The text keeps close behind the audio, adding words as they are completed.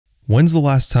When's the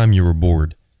last time you were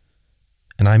bored?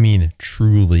 And I mean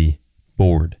truly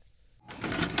bored.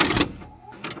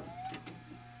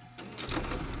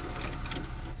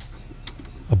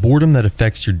 A boredom that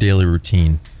affects your daily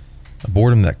routine. A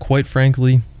boredom that, quite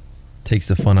frankly, takes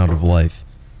the fun out of life.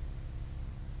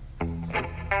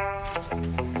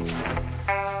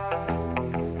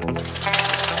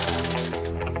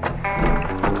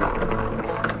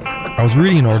 I was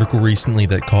reading an article recently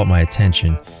that caught my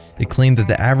attention. It claimed that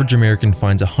the average American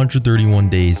finds 131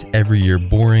 days every year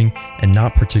boring and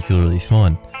not particularly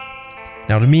fun.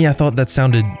 Now, to me, I thought that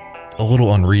sounded a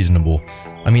little unreasonable.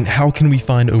 I mean, how can we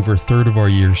find over a third of our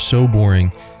year so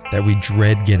boring that we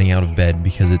dread getting out of bed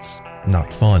because it's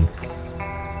not fun?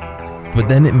 But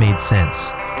then it made sense.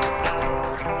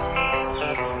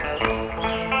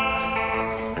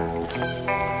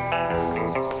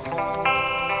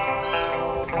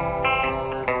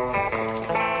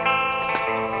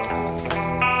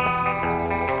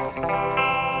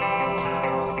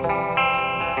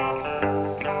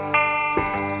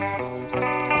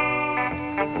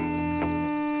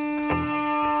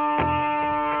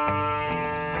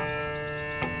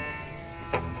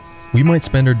 We might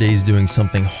spend our days doing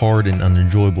something hard and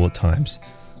unenjoyable at times,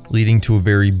 leading to a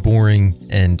very boring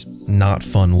and not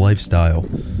fun lifestyle.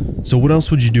 So what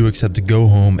else would you do except to go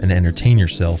home and entertain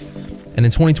yourself? And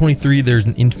in 2023, there's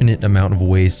an infinite amount of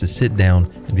ways to sit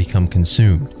down and become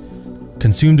consumed.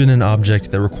 Consumed in an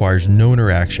object that requires no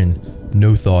interaction,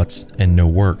 no thoughts, and no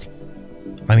work.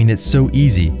 I mean, it's so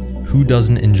easy. Who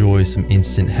doesn't enjoy some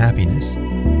instant happiness?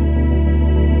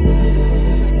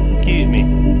 Excuse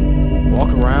me. Walk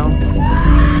around.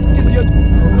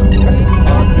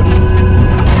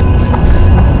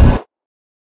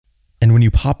 And when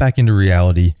you pop back into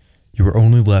reality, you are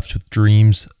only left with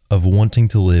dreams of wanting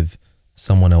to live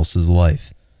someone else's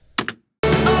life.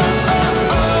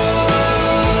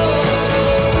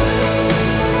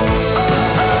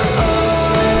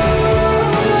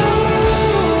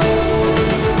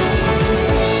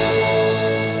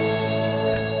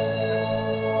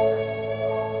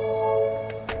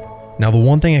 Now, the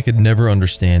one thing I could never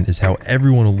understand is how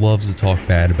everyone loves to talk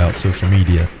bad about social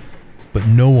media, but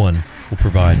no one will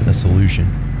provide a solution.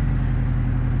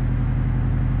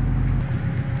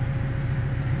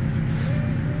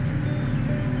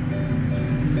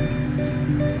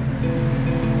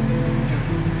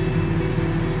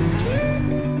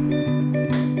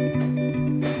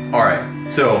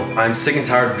 Alright, so I'm sick and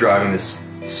tired of driving this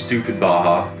stupid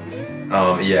Baja.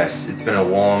 Yes, it's been a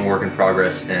long work in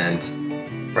progress, and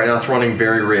right now it's running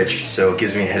very rich, so it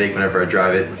gives me a headache whenever I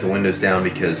drive it with the windows down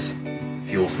because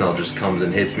fuel smell just comes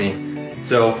and hits me.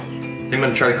 So I think I'm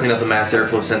going to try to clean out the mass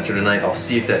airflow sensor tonight. I'll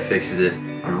see if that fixes it.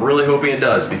 I'm really hoping it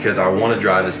does because I want to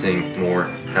drive this thing more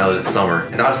now that it's summer.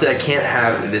 And obviously I can't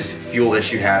have this fuel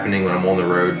issue happening when I'm on the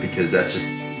road because that's just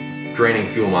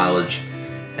draining fuel mileage,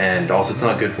 and also it's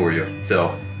not good for you.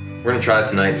 So we're going to try it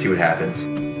tonight and see what happens.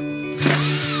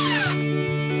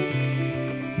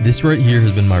 This right here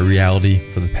has been my reality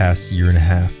for the past year and a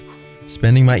half,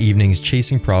 spending my evenings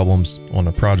chasing problems on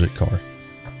a project car.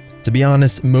 To be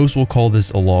honest, most will call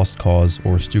this a lost cause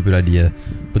or a stupid idea,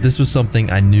 but this was something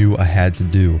I knew I had to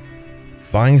do.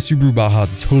 Buying a Subaru Baja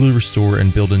to totally restore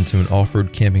and build into an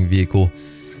off-road camping vehicle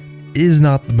is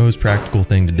not the most practical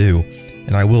thing to do,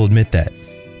 and I will admit that,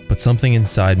 but something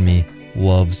inside me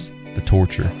loves the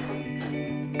torture.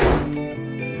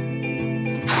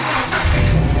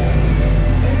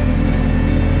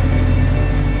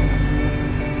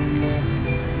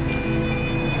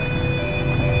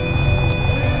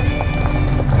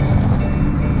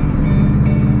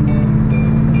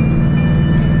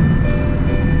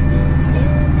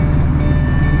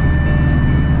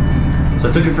 So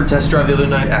I took it for a test drive the other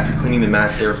night after cleaning the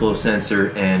mass airflow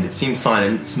sensor, and it seemed fine. I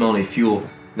didn't smell any fuel.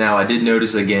 Now I did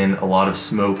notice again a lot of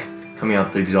smoke coming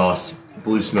out the exhaust.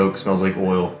 Blue smoke, smells like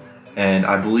oil. And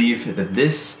I believe that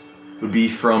this would be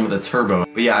from the turbo.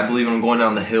 But yeah, I believe when I'm going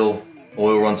down the hill,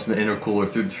 oil runs from the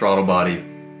intercooler through the throttle body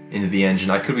into the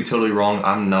engine. I could be totally wrong.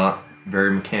 I'm not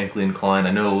very mechanically inclined.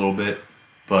 I know a little bit,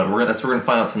 but that's what we're gonna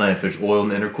find out tonight. If there's oil in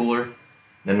the intercooler,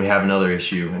 then we have another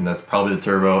issue, and that's probably the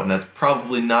turbo, and that's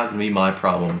probably not gonna be my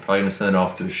problem. I'm probably gonna send it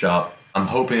off to the shop. I'm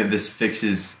hoping that this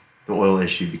fixes the oil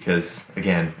issue because,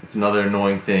 again, it's another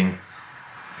annoying thing.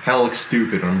 It kinda looks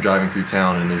stupid when I'm driving through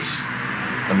town and there's just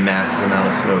a massive amount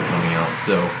of smoke coming out.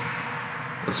 So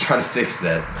let's try to fix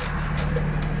that.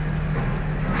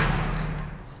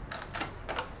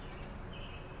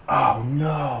 Oh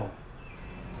no.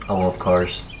 I love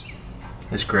cars.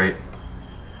 It's great.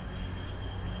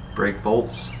 Brake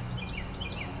bolts.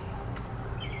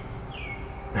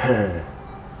 Yeah.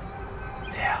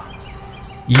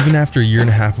 Even after a year and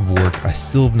a half of work, I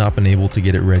still have not been able to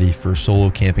get it ready for a solo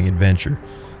camping adventure.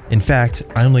 In fact,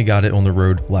 I only got it on the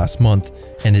road last month,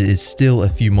 and it is still a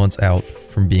few months out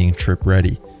from being trip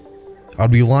ready.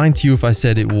 I'd be lying to you if I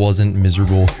said it wasn't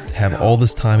miserable to have all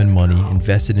this time and money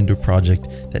invested into a project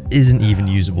that isn't even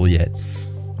usable yet.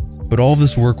 But all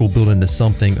this work will build into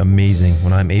something amazing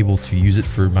when I'm able to use it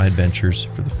for my adventures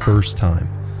for the first time.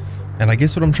 And I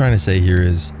guess what I'm trying to say here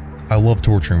is, I love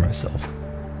torturing myself.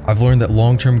 I've learned that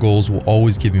long-term goals will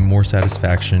always give me more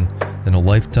satisfaction than a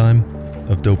lifetime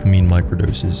of dopamine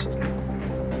microdoses.